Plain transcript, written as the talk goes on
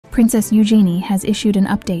Princess Eugenie has issued an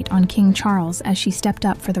update on King Charles as she stepped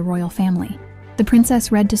up for the royal family. The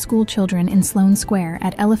princess read to school children in Sloane Square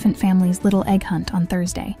at Elephant Family's Little Egg Hunt on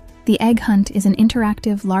Thursday. The Egg Hunt is an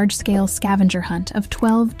interactive, large-scale scavenger hunt of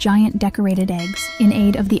 12 giant decorated eggs in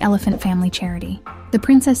aid of the Elephant Family charity. The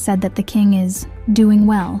princess said that the king is doing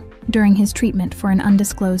well during his treatment for an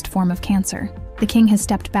undisclosed form of cancer. The king has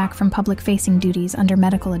stepped back from public-facing duties under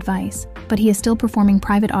medical advice, but he is still performing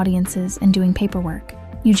private audiences and doing paperwork.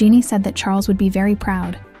 Eugenie said that Charles would be very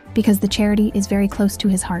proud because the charity is very close to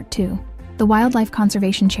his heart too. The wildlife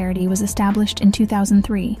conservation charity was established in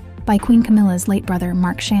 2003 by Queen Camilla's late brother,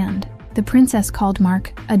 Mark Shand. The princess called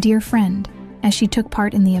Mark a dear friend as she took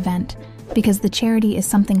part in the event because the charity is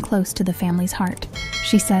something close to the family's heart.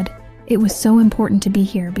 She said, "It was so important to be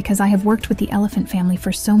here because I have worked with the Elephant family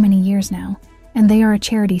for so many years now, and they are a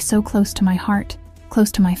charity so close to my heart,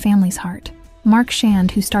 close to my family's heart." Mark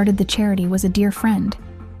Shand, who started the charity, was a dear friend,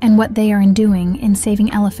 and what they are doing in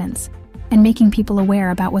saving elephants and making people aware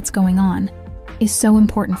about what's going on is so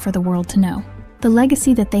important for the world to know. The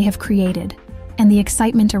legacy that they have created and the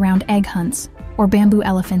excitement around egg hunts or bamboo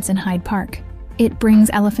elephants in Hyde Park. It brings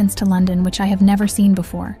elephants to London, which I have never seen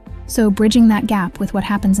before. So bridging that gap with what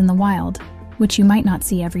happens in the wild, which you might not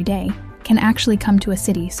see every day, can actually come to a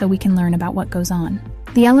city so we can learn about what goes on.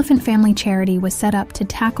 The Elephant Family Charity was set up to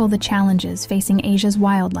tackle the challenges facing Asia's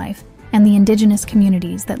wildlife and the indigenous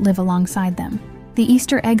communities that live alongside them. The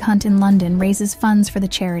Easter Egg Hunt in London raises funds for the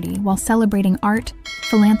charity while celebrating art,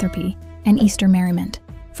 philanthropy, and Easter merriment.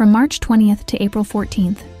 From March 20th to April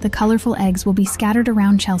 14th, the colorful eggs will be scattered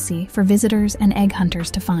around Chelsea for visitors and egg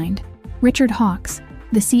hunters to find. Richard Hawkes,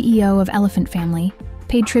 the CEO of Elephant Family,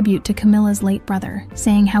 paid tribute to Camilla's late brother,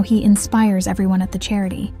 saying how he inspires everyone at the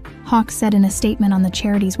charity. Hawkes said in a statement on the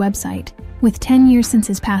charity's website, "With 10 years since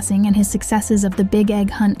his passing and his successes of the Big Egg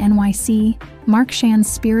Hunt NYC, Mark Shand's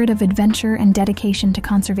spirit of adventure and dedication to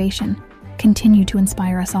conservation continue to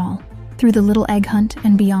inspire us all. Through the Little Egg Hunt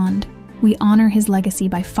and beyond, we honor his legacy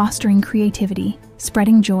by fostering creativity,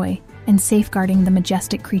 spreading joy, and safeguarding the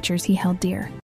majestic creatures he held dear."